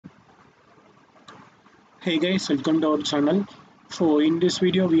Hey guys, welcome to our channel. So in this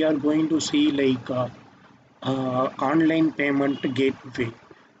video, we are going to see online payment gateway.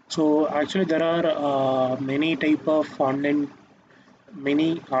 So actually, there are many type of online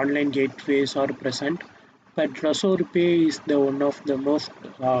gateways are present, but RasourPay is the one of the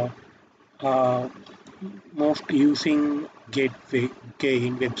uh, uh, most using gateway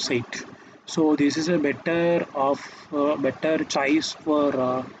in website. So this is a better choice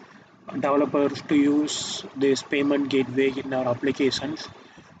for developers to use this payment gateway in our applications.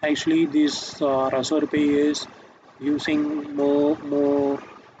 Actually, this Razorpay is using more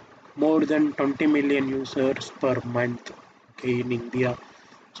than 20 million users per month, okay, in India.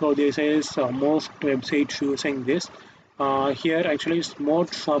 So this is most websites using this. Here actually is more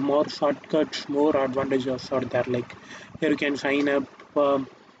shortcuts, more advantages are there. Like here you can sign up,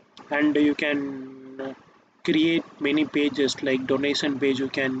 and you can create many pages like donation page. You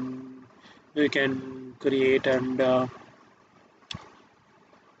can create and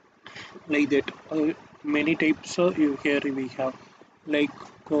like that. Many types you here we have like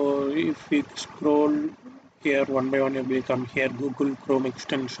if we scroll here one by one, will come here. Google Chrome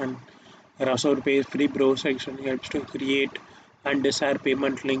extension, Razorpay free browser extension helps to create and share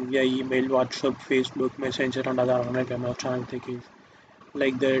payment link via email, WhatsApp, Facebook, Messenger, and other online payment channels.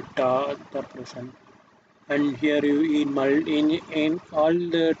 Like that, the person. And here you in all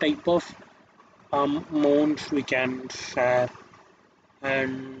the type of amounts we can share.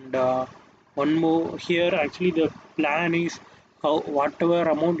 And one more here, actually the plan is how whatever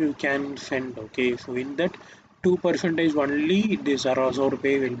amount you can send, okay. So in that 2% only this Razor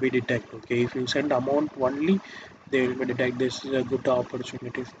Pay will be detect, okay. If you send amount only, they will be detect. This is a good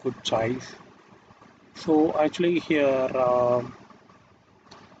opportunity, good choice. So actually here,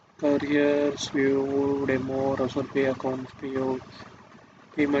 careers view demo, Razor Pay accounts payout,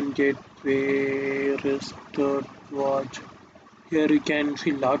 payment gateway, registered watch. Here you can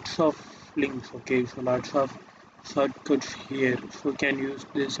see lots of links, okay. So lots of shortcuts here, so you can use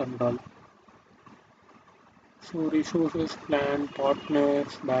this and all. So resources, plan,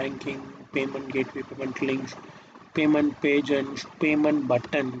 partners, banking, payment gateway, payment links, payment page, and payment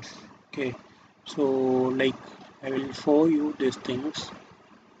buttons, okay. So like I will show you these things.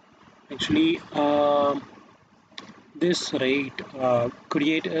 Actually, this right,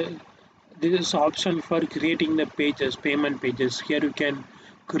 create this is option for creating the pages, payment pages. Here you can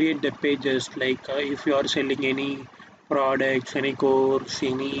create the pages like if you are selling any products, any course,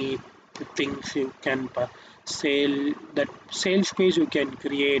 any things, you can sell that sales page you can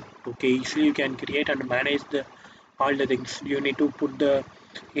create, okay. Easily you can create and manage the all the things. You need to put the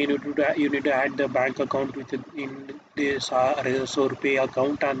you need to add the bank account with in this Razor Pay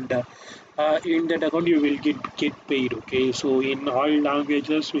account, and in that account you will get paid, okay. So in all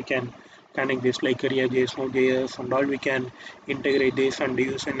languages we can connect this like React.js, Node.js, and all. We can integrate this and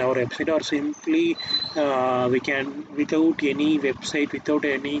use in our website, or simply we can, without any website, without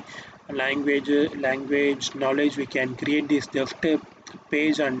any language knowledge, we can create this just a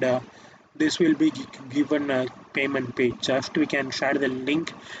page, and this will be given a payment page. Just we can share the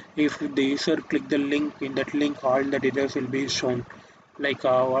link. If the user click the link, in that link all the details will be shown, like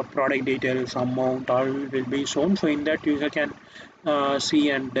our product details, amount, all will be shown. So in that user can see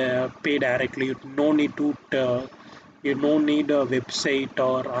and pay directly. You no need a website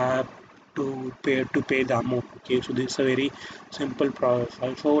or app to pay the amount, okay. So this is a very simple process.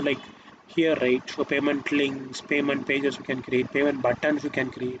 Also like here, right, so payment links, payment pages you can create, payment buttons you can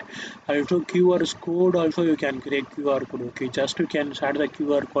create, also QR code also you can create. QR code, okay. Just you can start the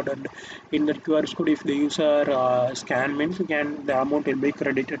QR code, and in the QR code, if the user scan means, you can, the amount will be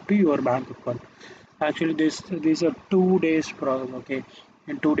credited to your bank account. Actually this is a 2 days process, okay.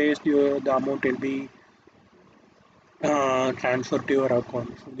 In 2 days the amount will be transfer to your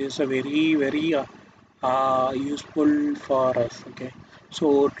account. So this is a very useful for us, okay.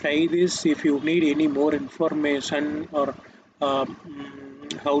 So try this. If you need any more information, or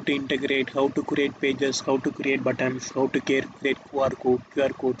how to integrate, how to create pages, how to create buttons, how to create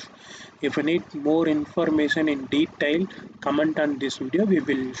QR codes, if you need more information in detail, comment on this video. We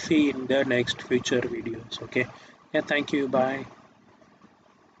will see in the next future videos, okay. Yeah, thank you, bye.